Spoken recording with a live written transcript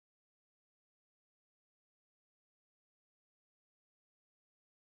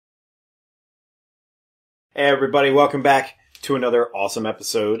Hey everybody, welcome back to another awesome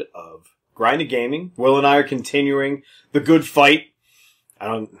episode of Grinded Gaming. Will and I are continuing the good fight.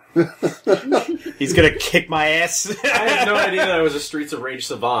 He's gonna kick my ass. I had no idea that I was a Streets of Rage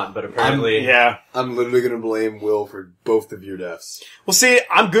savant, but apparently... I'm literally gonna blame Will for both of your deaths. Well, see,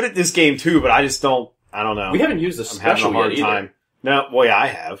 I'm good at this game too, but I don't know. We haven't used the special I'm having a hard time. No, well, yeah, I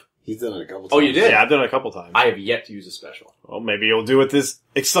have. He's done it a couple times. Oh, you did? Yeah, I've done it a couple times. I have yet to use a special. Well, maybe you'll do it this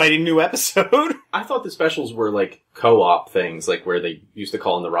exciting new episode. I thought the specials were like co-op things, like where they used to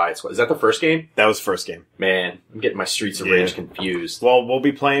call in the riot squad. Is that the first game? That was the first game. Man, I'm getting my Streets of Rage confused. Well, we'll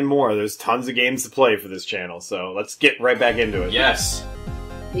be playing more. There's tons of games to play for this channel, so let's get right back into it. Yes.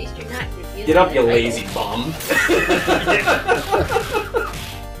 At least you're not confused. Get up, you lazy bum.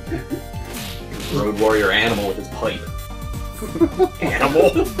 Road warrior animal with his pipe.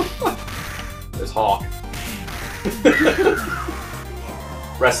 Animal? There's Hawk.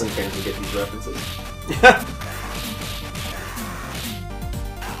 Wrestling fans will get these references.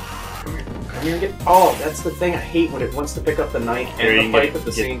 Come here and get... Oh, that's the thing I hate when it wants to pick up the knife and the pipe at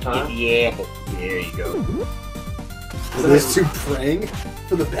the same time. Get the apple. There you go. Are those two praying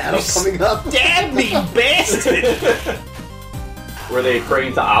for the battle coming up? Stab me, bastard! Were they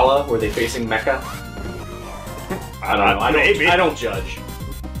praying to Allah? Were they facing Mecca? I don't know. I don't judge.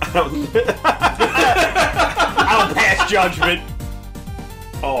 I don't pass judgment.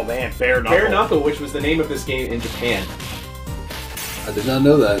 Oh man, Bare Knuckle. Bare Knuckle, which was the name of this game in Japan. I did not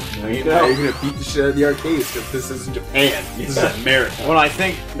know that. No, you Now don't. you're gonna beat the shit out of the arcades because this isn't Japan. This is America. Well, I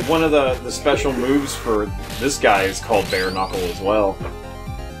think one of the special moves for this guy is called Bare Knuckle as well.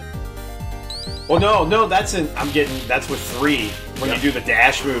 Well, no, that's with 3. When you do the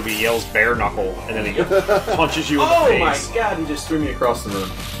dash move, he yells Bare Knuckle, and then he punches you in the Oh my face. god, he just threw me across the room.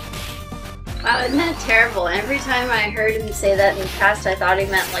 Wow, isn't that terrible? Every time I heard him say that in the past, I thought he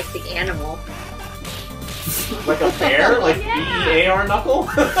meant like the animal. Like a bear? Like Yeah. B-E-A-R Knuckle?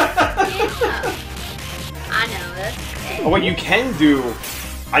 Yeah. I know, that's okay. Oh, what you can do,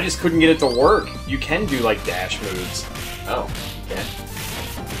 I just couldn't get it to work. You can do, like, dash moves. Oh, okay.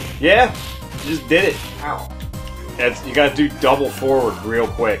 Yeah, you just did it. Ow. You gotta do double forward real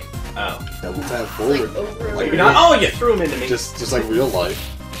quick. Oh. Double tap Like forward. over Like, oh, you threw him into me. Just like real life.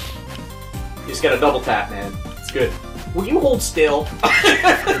 You just gotta double tap, man. It's good. Will you hold still?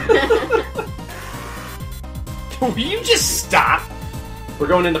 Will you just stop? We're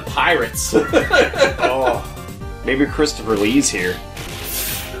going into pirates. Oh, maybe Christopher Lee's here.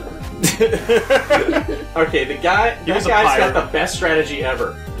 Okay, that guy's was a got pirate. the best strategy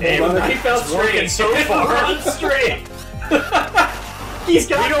ever. Hey, He fell it's working straight. so far. Run straight. He's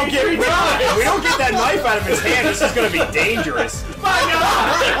got We don't me get 3 times. we don't get that knife out of his hand. This is gonna be dangerous. My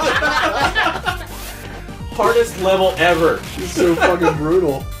god! Hardest level ever. It's so fucking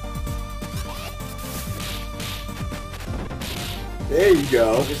brutal. There you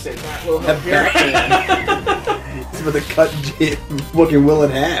go. Just say that will That help here. backhand. It's about to cut fucking Will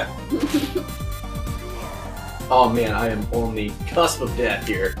in half. Oh man, I am on the cusp of death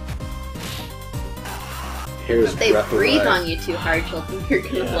here. Here's If they breath breathe away. on you too hard, you're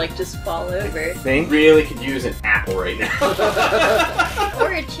gonna Yeah. like just fall over. Think? Really could use an apple right now.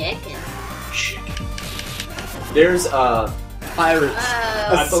 Or a chicken. Chicken. There's Pirates.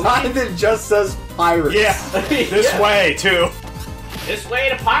 A Oh, sign that just says pirates. Yeah, this Yeah. way too. This way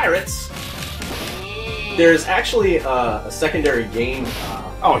to pirates. There's actually a secondary game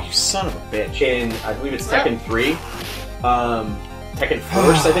Oh, you son of a bitch! in, I believe it's Tekken 3. Tekken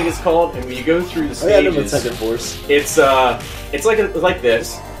Force, I think it's called. And when you go through the Oh yeah, I know about stages, Tekken Force. it's like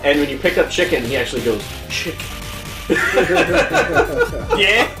this. And when you pick up chicken, he actually goes chicken.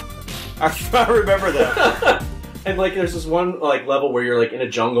 Yeah, I remember that. And like, there's this one like level where you're like in a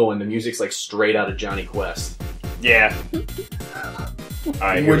jungle and the music's like straight out of Johnny Quest, Yeah. All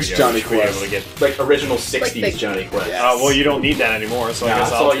right, here Which we go. Johnny We should be able Quest? to get. like original '60s Like the- Johnny Quest. Yeah. Well, you don't need that anymore, so I Nah, guess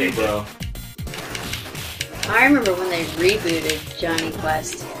that's I'll all take you, it. bro. I remember when they rebooted Johnny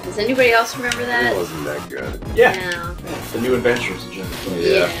Quest. Does anybody else remember It that? wasn't that good. Yeah, No. the new adventures of Johnny Quest.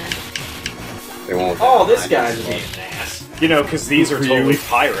 Yeah. They won't. Oh, this guy's a pain in the ass. You know, because these are For you. totally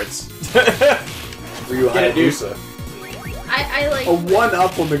pirates. For you, Yeah, dude. Hayabusa. I like. A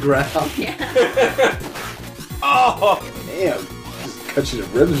 1-up on the ground. Yeah. Oh, Damn. Just cut you to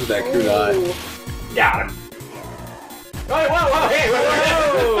ribbons with that kunai. Ooh. Got him. Whoa, whoa, whoa, hey,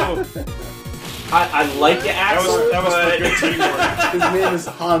 whoa, whoa. I like the that axle, was for but... good teamwork. His name is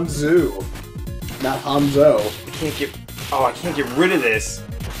Hanzu. Not Hanzo. I can't get rid of this.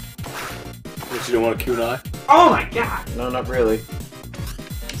 But you don't want a kunai? Oh my god. No, not really.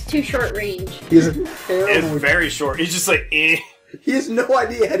 It's too short range. He has a It's terrible... very short. He's just like, eh. He has no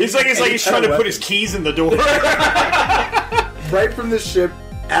idea how to It's like he's trying to put his keys in the door. right from the ship,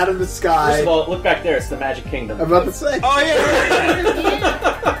 out of the sky. First of all, look back there. It's the Magic Kingdom. I'm about to say. Oh yeah.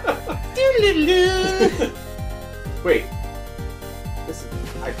 Wait. This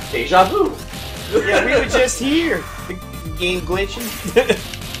is deja vu. Yeah, we were just here. The game glitching.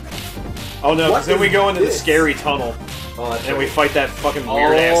 Oh no, What because then we is go into the this? scary tunnel Oh, that's and we right. fight that fucking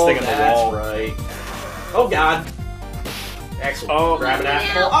weird ass thing on the that's wall. right. Oh god. Axel, Oh. grab an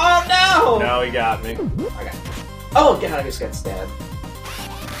apple. No. Oh no! No, he got me. Oh god, I just got stabbed.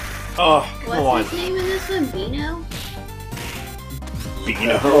 Oh, come on. What's his name in this one? Bino?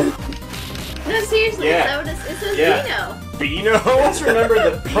 Beano. No, seriously, Yeah. is that what it says? Yeah. Bino. You guys Beano? remember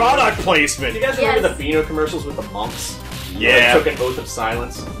the Product Do placement. you guys remember Yes. the Beano commercials with the monks? Yeah. They took an oath of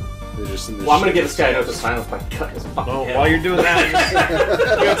silence. They're just in the Well, I'm gonna ship. give this guy an oath of silence by cutting his fucking Oh, head while off. you're doing that,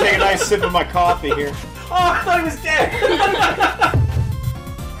 you're gonna take a nice sip of my coffee here. Oh, I thought he was dead!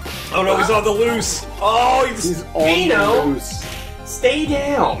 Oh no, he's on the loose. Oh, He's on Beano? the loose. Stay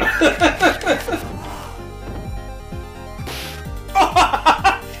down!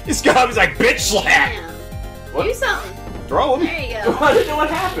 This guy was like bitch slap. Damn. What? Do something. Throw him. There you go. I didn't know what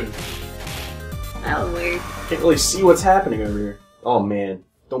happened. That was weird. Can't really see what's happening over here. Oh man,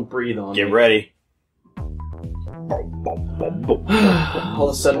 don't breathe on Get me. ready. All of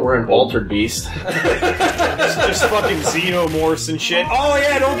a sudden we're an altered beast. Just fucking xenomorphs and shit. Oh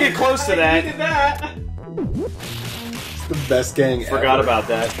yeah, don't get close to that. Look at that! It's the best gang Forgot ever. about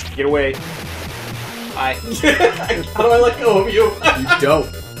that. Get away. How do I let go of you? You don't.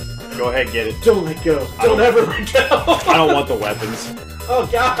 Go ahead, get it. Don't let go. Don't ever let go. I don't want the weapons. Oh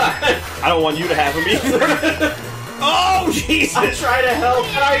god. I don't want you to have them either. Oh I Jesus! try to help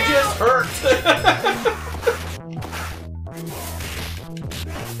and I just hurt.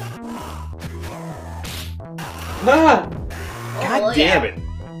 Ah! God Oh, damn yeah. it!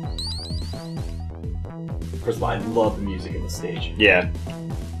 First of all, I love the music in the stage. Yeah.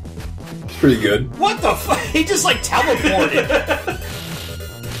 It's pretty good. What the fuck? He just like teleported.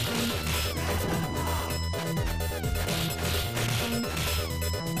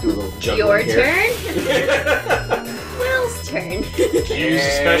 Do a little Your juggling here. turn? Will's turn. Use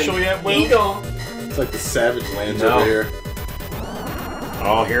the special yet, Will? Eagle. It's like the Savage Lands No. over here.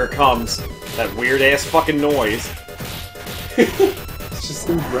 Oh, here it comes. That weird ass fucking noise. It's just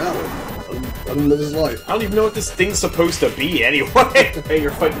him growling. Let him live his life. I don't even know what this thing's supposed to be anyway. Hey, you're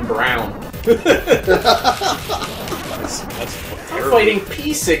fighting Brown. That's I'm terrible. fighting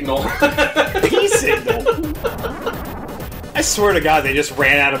P-Signal. Peace signal. I swear to God, they just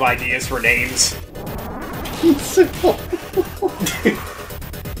ran out of ideas for names.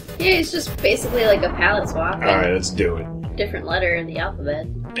 Yeah, it's just basically like a palette swap and Alright, let's do it. different letter in the alphabet.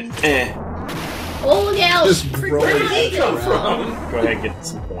 Eh. Oh, look out! Just For growing Where did he God's come sake. from? Go ahead and get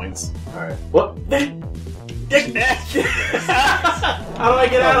some points. Alright. What? How do I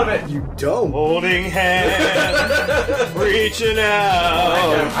get out of it? You don't. Holding hands, reaching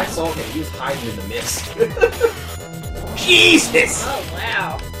out. I saw him. He was hiding in the mist. Jesus! Oh,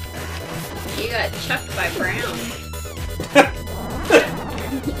 wow. You got chucked by Brown.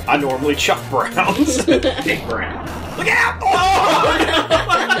 I normally chuck Browns. Big Brown. Look out!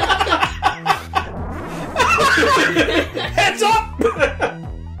 Heads up!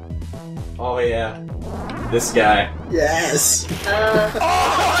 Oh yeah. This guy. Yes. I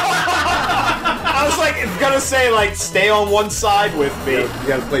was like, it's gonna say like, stay on one side with me. You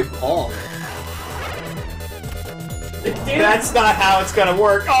gotta play Pong. That's not how it's gonna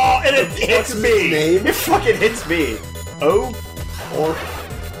work. Oh, and it hits his me. name? It fucking hits me. Oh, Or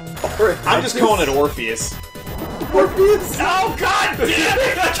I'm just calling it Orpheus. Orpheus. Oh God damn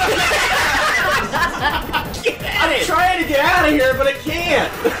I'm trying to get out of here, but I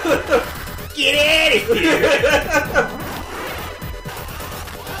can't. it! Get out of here!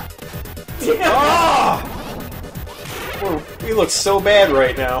 Oh! We look so bad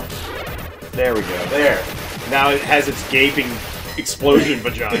right now. There we go. There. Now it has its gaping explosion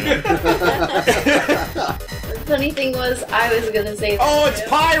vagina. The funny thing was, I was gonna say that Oh, it's too.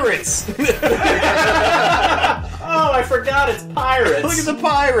 pirates! Oh, I forgot it's pirates. Look at the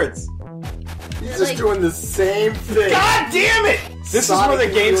pirates! He's They're just like- doing the same thing. God damn it! This is where the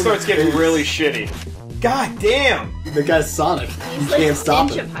Sonic game is starts doing getting this. really shitty. God damn! The guy's Sonic. You He's like can't stop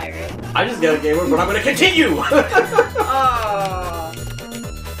Ninja him. Pirate. I just got a game over, but I'm gonna continue. Oh,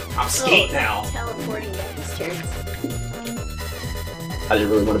 I'm skate now. teleporting bastards. I didn't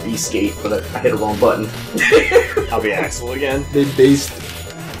really want to be skate, but I hit a wrong button. I'll be Axel again. They based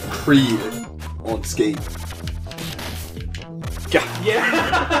Creed on Skate. God.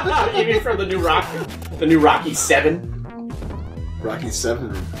 Yeah. You mean from the new Rocky 7? Rocky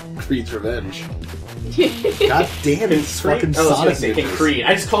 7 Creed's Revenge. God damn, Can it's fucking Creed? Oh, I was gonna Sonic say, can ninjas. Creed.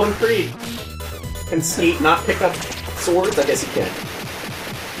 I just call him Creed. Can Skate not pick up swords? I guess he can.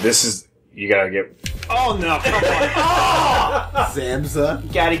 This is... You gotta get... Oh, no, come on. Oh! Zamza.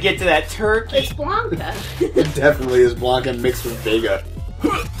 You gotta get to that turkey. It's Blanca. It definitely is Blanca mixed with Vega.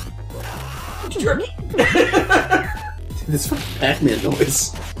 This fucking Pac-Man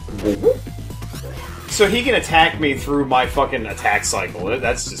noise. So he can attack me through my fucking attack cycle.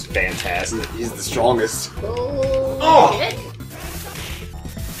 That's just fantastic. He's the strongest. Oh! Shit.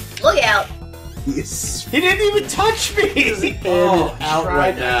 Look out. He's He didn't even touch me! out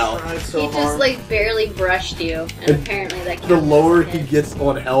right now. He just, like, barely brushed you. And apparently that counts The as lower a he hit. gets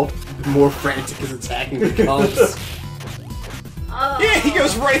on health, the more frantic his attacking becomes. Oh. Yeah, he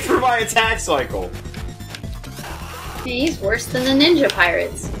goes right through my attack cycle. He's worse than the Ninja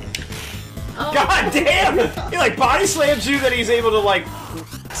Pirates. Oh. God damn! He like body slams you, then he's able to like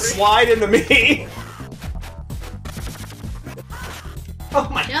slide into me. Oh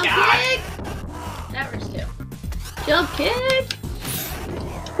my Jump god! kick! That works too. Jump kick!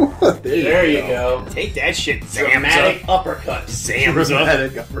 There you go. Take that shit, Dramatic Zamza. uppercut. Zamza.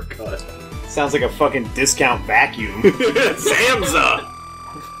 Dramatic uppercut. Sounds like a fucking discount vacuum. Zamza!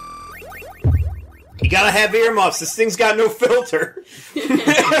 You gotta have earmuffs. This thing's got no filter.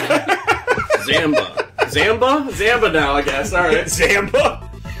 Zamba. Zamba? Zamba now, I guess. Alright. Zamba?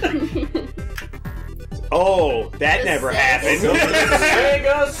 Oh, that never happened.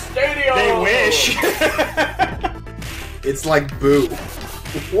 Sega Stadium! They wish. It's like Boo.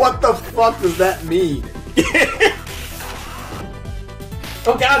 What the fuck does that mean?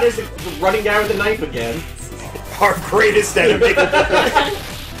 Oh god, there's the running guy with the knife again. Our greatest enemy.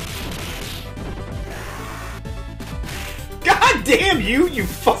 God damn you, you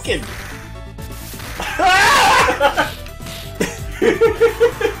fucking...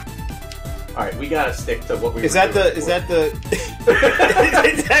 Alright, we gotta stick to what we Is were that doing the... Is before. that the...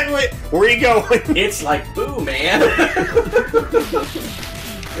 Is that what... Where are you going? It's like Boo, man!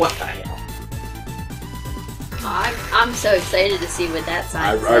 What the hell? I'm so excited to see what that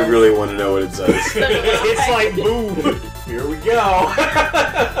sign I says. really want to know what it says. It's like boom. Here we go!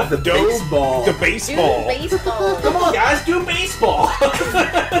 The baseball. The Do baseball. baseball. Come on, guys, do baseball!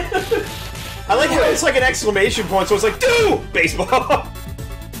 I like how it's like an exclamation point, so it's like, do baseball.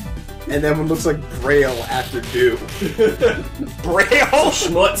 And then one looks like Braille after Do. Braille.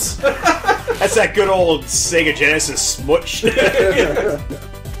 Schmutz! That's that good old Sega Genesis smooch.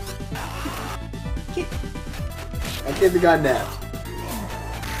 That kid that got napped.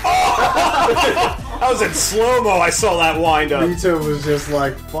 I was in slow mo. I saw that wind up. Rito was just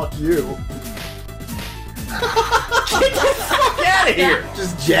like, fuck you. Get the fuck out of here!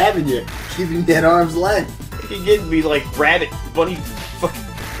 Just jabbing you. Keeping you at arm's length. He gave me like rabbit, bunny, fuck,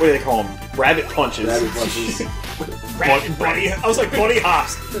 what do they call them? Rabbit punches. Rabbit punches. Bunny. I was like bunny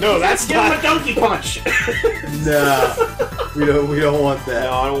hops. No, that's Give him a not. donkey punch! Nah. We don't want No, that.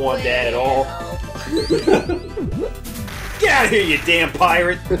 I don't want that at all. Get out of here, you damn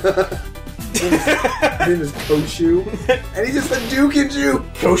pirate! His name is Koshu. And he's just a Dukinju!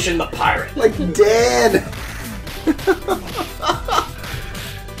 Koshin the pirate. Like Dan!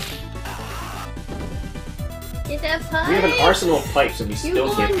 Get that pipe. We have an arsenal of pipes and we You still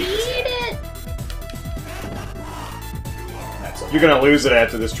won't can't need beat this guy. it. That's You're gonna lose it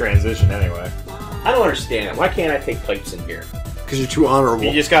after this transition anyway. I don't understand. Why can't I take pipes in here? Because you're too honorable.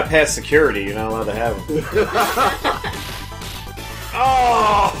 You just got past security. You're not allowed to have them.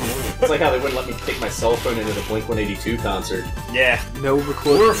 Oh! It's like how they wouldn't let me take my cell phone into the Blink-182 concert. Yeah. No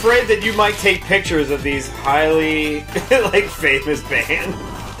recording. We're afraid that you might take pictures of these highly, like, famous bands.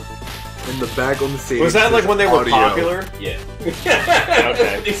 In the back on the stage. Was that like when they were audio. popular? Yeah.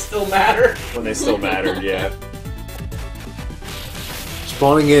 Okay. They still matter. When they still mattered, yeah.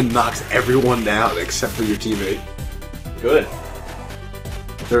 Spawning in knocks everyone down except for your teammate. Good.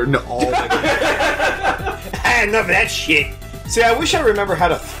 They're all like, Ah, enough of that shit. See, I wish I remember how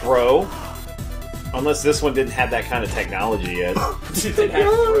to throw. Unless this one didn't have that kind of technology yet. It didn't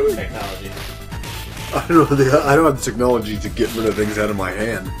have throw technology. I don't have the technology to get rid of things out of my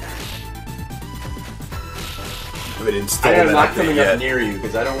hand. I haven't installed I'm that not update coming yet. up near you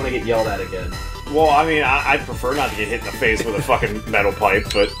because I don't want to get yelled at again. Well, I mean, I'd prefer not to get hit in the face with a fucking metal pipe,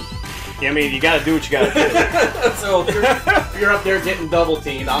 but... Yeah, I mean, you gotta do what you gotta do. So if you're up there getting double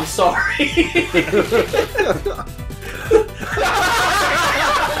teamed, I'm sorry.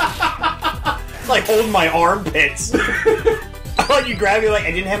 It's like holding my armpits. I let you grab me like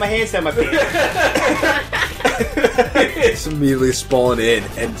I didn't have my hands down my pants. Just immediately spawn in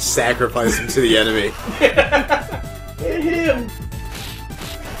and sacrifice him to the enemy. Hit him.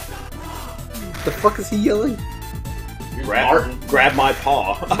 The fuck is he yelling? Grab my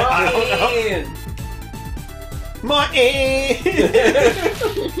paw. I don't know. My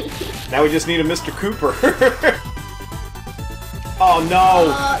Now we just need a Mr. Cooper. Oh no!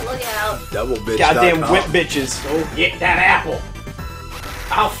 Look out. Double bitch. Goddamn whip bitches. Go get that apple.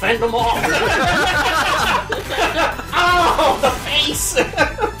 I'll fend them off. Oh, the face!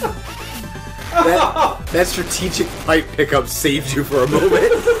 That strategic pipe pickup saved you for a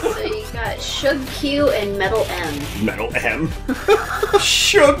moment. So you got Shug Q and Metal M. Metal M.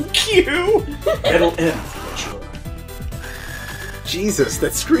 Shug Q. Metal M. Jesus,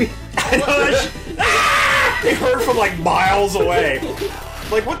 that scream. They heard from like miles away.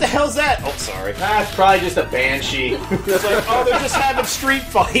 Like, what the hell's that? Oh, sorry. That's probably just a banshee. It's like, oh, they're just having street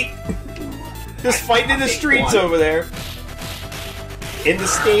fight. Just fighting in the streets over there. In the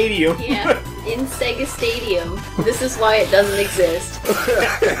stadium. Yeah, in Sega Stadium. This is why it doesn't exist.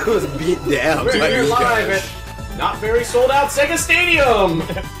 It was beat down. We're by here these live guys. at not very sold out Sega Stadium,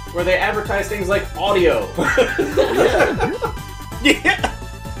 where they advertise things like audio. Yeah.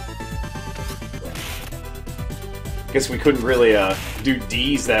 Guess we couldn't really do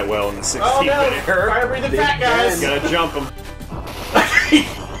D's that well in the 16-bit Oh no! era. Fire breathing fat guys. Gotta jump them.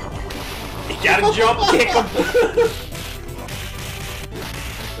 You gotta jump kick them.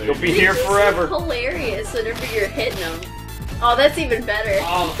 You'll be here It's just forever. hilarious whenever you're hitting them. Oh, that's even better.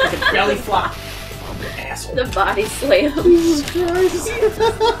 Oh, the belly flop. Asshole. The body slam. Jesus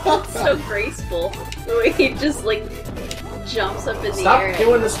Christ. So graceful. The way he just like jumps up in the Stop air.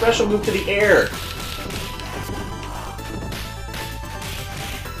 doing the special move to the air.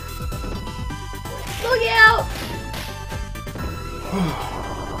 Look out!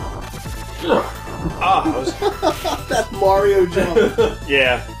 Ah, I was, That Mario jump.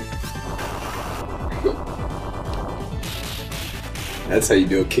 yeah. That's how you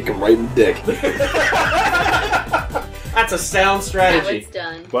do it. Kick him right in the dick. That's a sound Now strategy. it's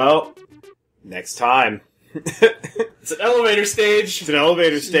done. Well, next time. It's an elevator stage. It's an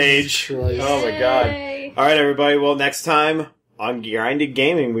elevator stage. Christ. Oh my god. Yay. Alright, everybody. Well, next time on Grinded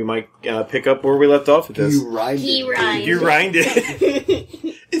Gaming, we might pick up where we left off with this. You rhymed He it. rhymed. You grinded.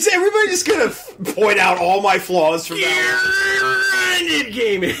 Is everybody just gonna point out all my flaws from that? Grinded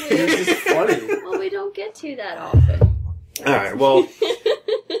Gaming. It's just funny. Well, we don't get to that often. Alright, well,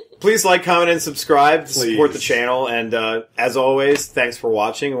 please like, comment, and subscribe to support the Please. channel. And as always, thanks for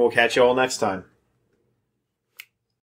watching, and we'll catch you all next time.